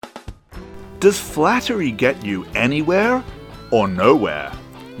Does flattery get you anywhere or nowhere?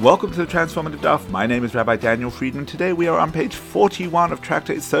 Welcome to the Transformative Daf. My name is Rabbi Daniel Friedman. Today we are on page 41 of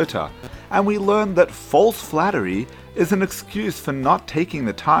Tractate Sotah, and we learn that false flattery is an excuse for not taking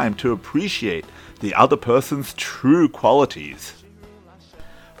the time to appreciate the other person's true qualities.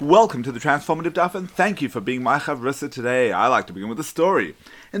 Welcome to the Transformative Daf, and thank you for being my chavrissa today. I like to begin with a story.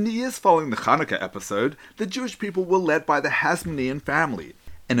 In the years following the Hanukkah episode, the Jewish people were led by the Hasmonean family.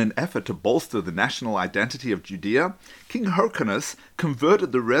 In an effort to bolster the national identity of Judea, King Hyrcanus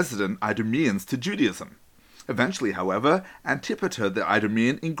converted the resident Idumeans to Judaism. Eventually, however, Antipater the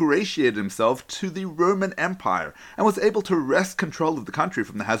Idumean ingratiated himself to the Roman Empire and was able to wrest control of the country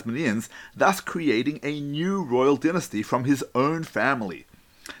from the Hasmoneans, thus creating a new royal dynasty from his own family.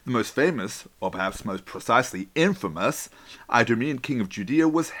 The most famous, or perhaps most precisely infamous, Idumean king of Judea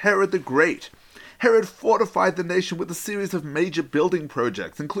was Herod the Great. Herod fortified the nation with a series of major building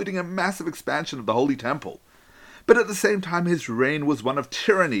projects, including a massive expansion of the Holy Temple. But at the same time, his reign was one of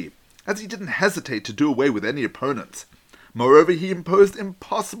tyranny, as he didn't hesitate to do away with any opponents. Moreover, he imposed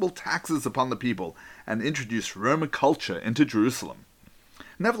impossible taxes upon the people and introduced Roman culture into Jerusalem.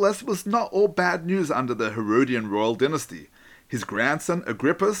 Nevertheless, it was not all bad news under the Herodian royal dynasty. His grandson,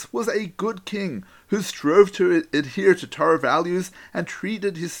 Agrippus, was a good king who strove to adhere to Torah values and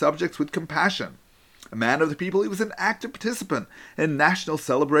treated his subjects with compassion. A man of the people, he was an active participant in national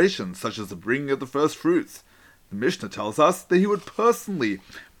celebrations, such as the bringing of the first fruits. The Mishnah tells us that he would personally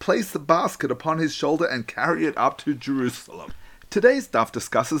place the basket upon his shoulder and carry it up to Jerusalem. Today's daf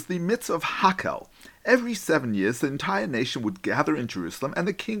discusses the mitzvah of Hakel. Every 7 years, the entire nation would gather in Jerusalem, and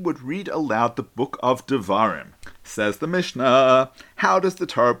the king would read aloud the book of Devarim. Says the Mishnah, how does the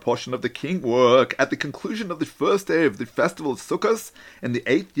Torah portion of the king work? At the conclusion of the first day of the festival of Sukkot, in the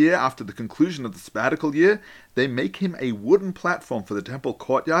 8th year after the conclusion of the sabbatical year, they make him a wooden platform for the temple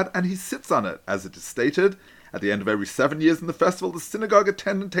courtyard, and he sits on it, as it is stated. At the end of every 7 years in the festival, the synagogue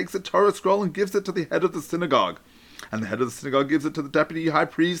attendant takes a Torah scroll and gives it to the head of the synagogue. And the head of the synagogue gives it to the deputy high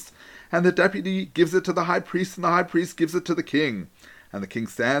priest, and the deputy gives it to the high priest, and the high priest gives it to the king. And the king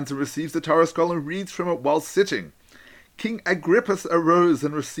stands and receives the Torah scroll and reads from it while sitting. King Agrippus arose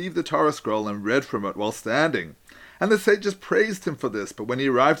and received the Torah scroll and read from it while standing. And the sages praised him for this, but when he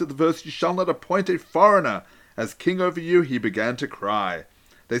arrived at the verse, "You shall not appoint a foreigner as king over you," he began to cry.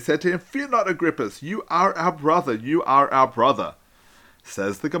 They said to him, "Fear not, Agrippus, you are our brother, you are our brother."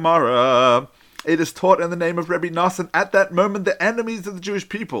 Says the Gemara, it is taught in the name of Rabbi Nassan, at that moment the enemies of the Jewish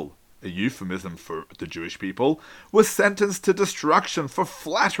people, a euphemism for the Jewish people, were sentenced to destruction for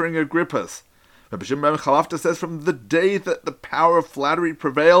flattering Agrippus. Rabbi Shimon ben Chalafta says, from the day that the power of flattery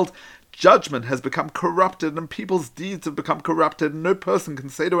prevailed, judgment has become corrupted and people's deeds have become corrupted, and no person can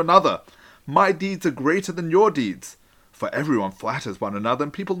say to another, "My deeds are greater than your deeds." For everyone flatters one another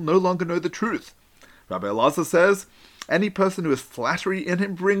and people no longer know the truth. Rabbi Elazar says, any person who has flattery in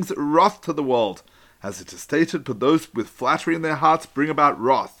him brings wrath to the world. As it is stated, but those with flattery in their hearts bring about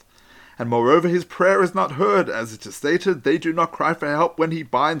wrath. And moreover, his prayer is not heard. As it is stated, they do not cry for help when he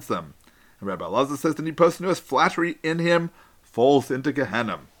binds them. And Rabbi Elazar says that any person who has flattery in him falls into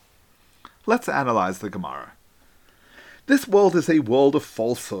Gehenna. Let's analyze the Gemara. This world is a world of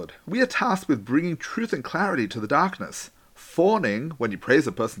falsehood. We are tasked with bringing truth and clarity to the darkness. Fawning, when you praise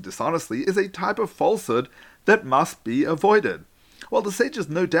a person dishonestly, is a type of falsehood that must be avoided. While the sages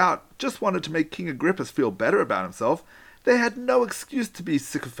no doubt just wanted to make King Agrippus feel better about himself, they had no excuse to be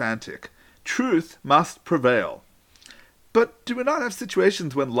sycophantic. Truth must prevail. But do we not have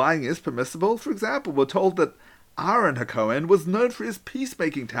situations when lying is permissible? For example, we're told that Aaron HaKohen was known for his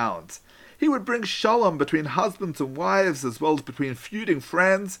peacemaking talents. He would bring shalom between husbands and wives, as well as between feuding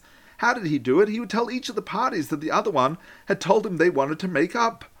friends. How did he do it? He would tell each of the parties that the other one had told him they wanted to make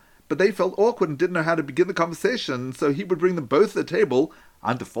up. But they felt awkward and didn't know how to begin the conversation, so he would bring them both to the table,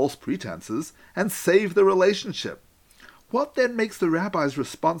 under false pretenses, and save the relationship. What then makes the rabbi's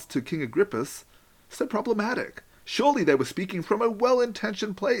response to King Agrippus so problematic? Surely they were speaking from a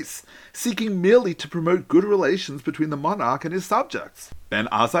well-intentioned place, seeking merely to promote good relations between the monarch and his subjects. Ben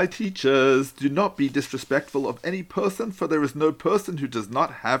Azai teaches, do not be disrespectful of any person, for there is no person who does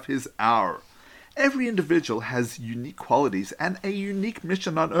not have his hour. Every individual has unique qualities and a unique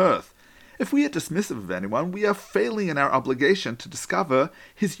mission on earth. If we are dismissive of anyone, we are failing in our obligation to discover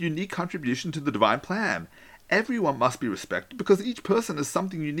his unique contribution to the divine plan. Everyone must be respected because each person has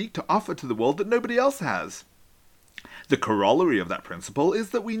something unique to offer to the world that nobody else has. The corollary of that principle is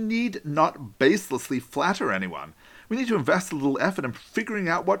that we need not baselessly flatter anyone. We need to invest a little effort in figuring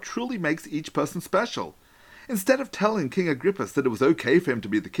out what truly makes each person special. Instead of telling King Agrippus that it was okay for him to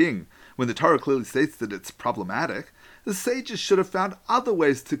be the king, when the Torah clearly states that it's problematic, The sages should have found other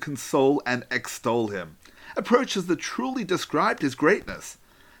ways to console and extol him, approaches that truly described his greatness.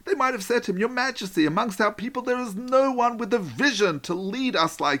 They might have said to him, "Your Majesty, amongst our people there is no one with a vision to lead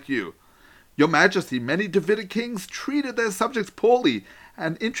us like you. Your Majesty, many Davidic kings treated their subjects poorly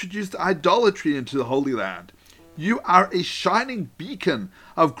and introduced idolatry into the Holy Land. You are a shining beacon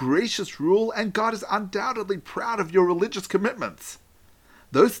of gracious rule, and God is undoubtedly proud of your religious commitments."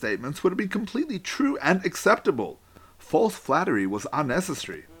 Those statements would have been completely true and acceptable. False flattery was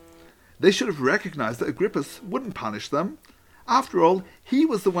unnecessary. They should have recognized that Agrippus wouldn't punish them. After all, he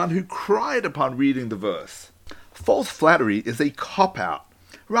was the one who cried upon reading the verse. False flattery is a cop-out.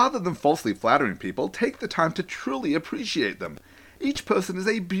 Rather than falsely flattering people, take the time to truly appreciate them. Each person is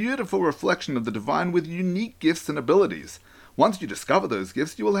a beautiful reflection of the divine with unique gifts and abilities. Once you discover those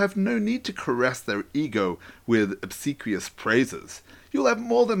gifts, you will have no need to caress their ego with obsequious praises. You will have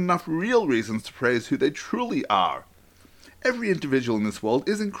more than enough real reasons to praise who they truly are. Every individual in this world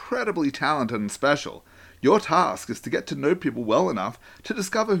is incredibly talented and special. Your task is to get to know people well enough to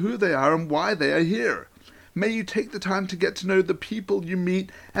discover who they are and why they are here. May you take the time to get to know the people you meet,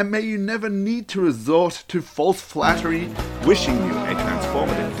 and may you never need to resort to false flattery. Wishing you a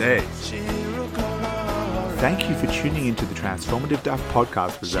transformative day. Thank you for tuning into the Transformative Daf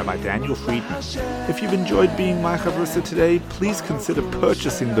podcast with Rabbi Daniel Friedman. If you've enjoyed being my chavrusa today, please consider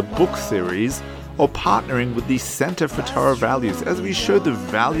purchasing the book series or partnering with the Center for Torah Values as we show the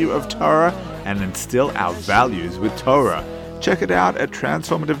value of Torah and instill our values with Torah. Check it out at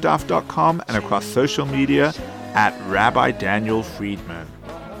transformativedaf.com and across social media at Rabbi Daniel Friedman.